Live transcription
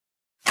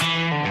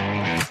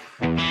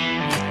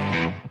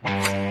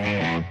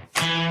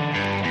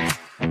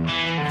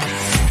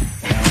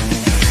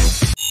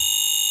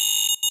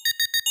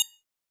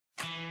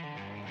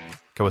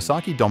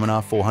Kawasaki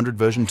Dominar 400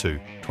 version 2,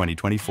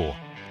 2024.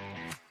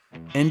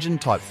 Engine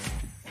type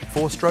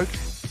 4-stroke,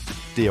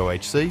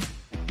 DOHC,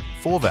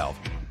 4-valve,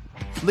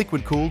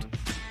 liquid-cooled,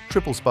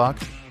 triple-spark,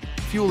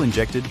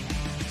 fuel-injected,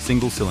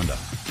 single-cylinder.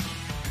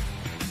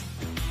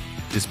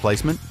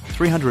 Displacement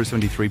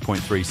 373.3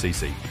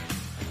 cc.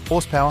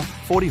 Horsepower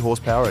 40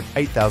 horsepower at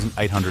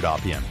 8,800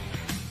 RPM.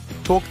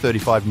 Torque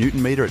 35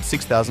 Nm at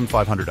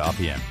 6,500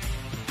 RPM.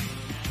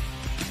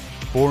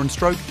 Bore and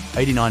stroke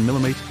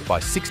 89mm by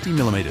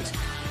 60mm.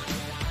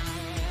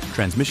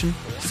 Transmission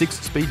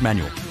 6-speed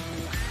manual.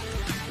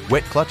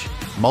 Wet clutch,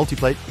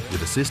 multiplate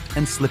with assist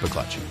and slipper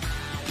clutch.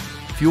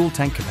 Fuel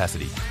tank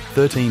capacity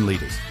 13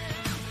 litres.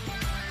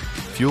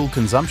 Fuel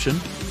consumption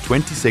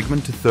 20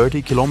 segment to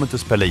 30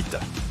 km per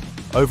litre.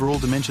 Overall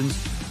dimensions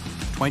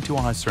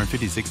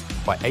 2256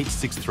 by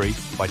 863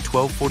 by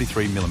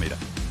 1243mm.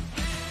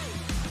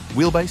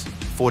 Wheelbase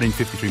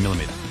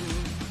 1453mm.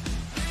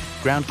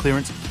 Ground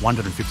clearance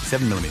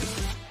 157mm.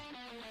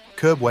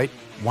 Curb weight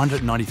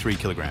 193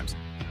 kg.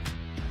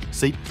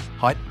 Seat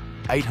height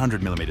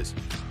 800mm.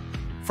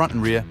 Front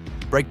and rear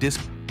brake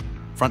disc,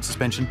 front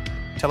suspension,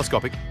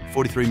 telescopic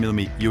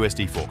 43mm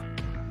USD fork,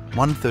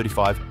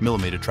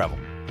 135mm travel.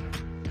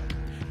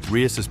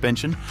 Rear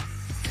suspension,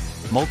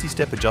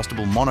 multi-step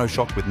adjustable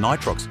monoshock with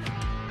nitrox,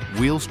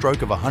 wheel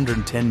stroke of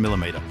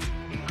 110mm.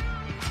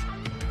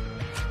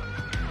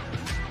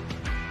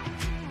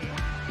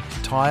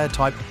 Tyre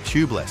type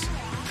tubeless.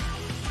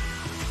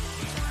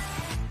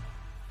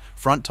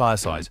 Front tyre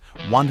size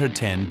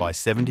 110 by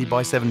 70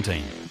 by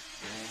 17.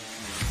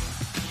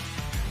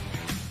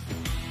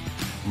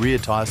 Rear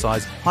tyre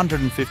size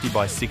 150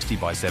 by 60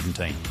 by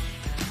 17.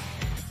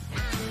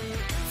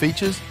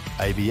 Features: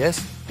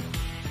 ABS,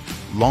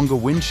 longer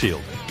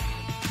windshield,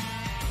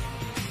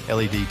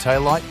 LED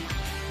tail light,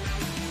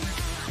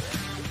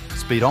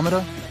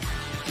 speedometer,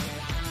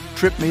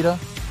 trip meter,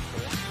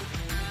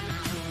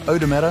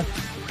 odometer,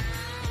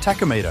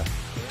 tachometer,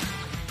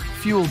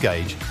 fuel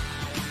gauge,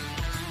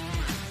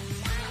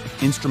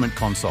 instrument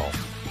console,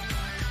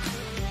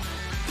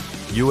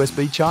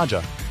 USB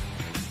charger,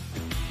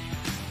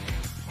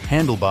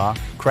 handlebar,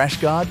 crash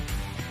guard,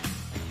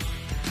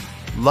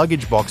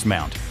 luggage box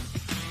mount,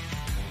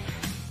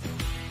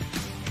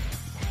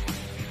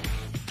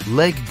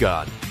 leg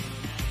guard.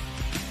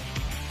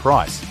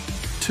 Price: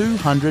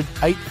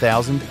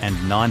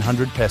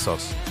 208,900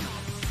 pesos.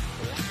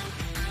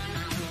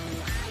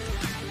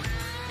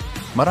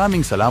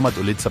 Maraming salamat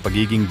ulit sa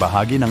pagiging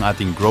bahagi ng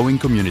ating growing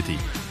community.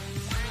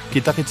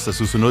 Kita-kits sa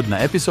susunod na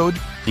episode.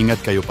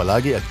 Ingat kayo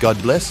palagi at God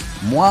bless.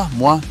 Mwah,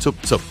 mwah, tsup,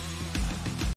 tsup.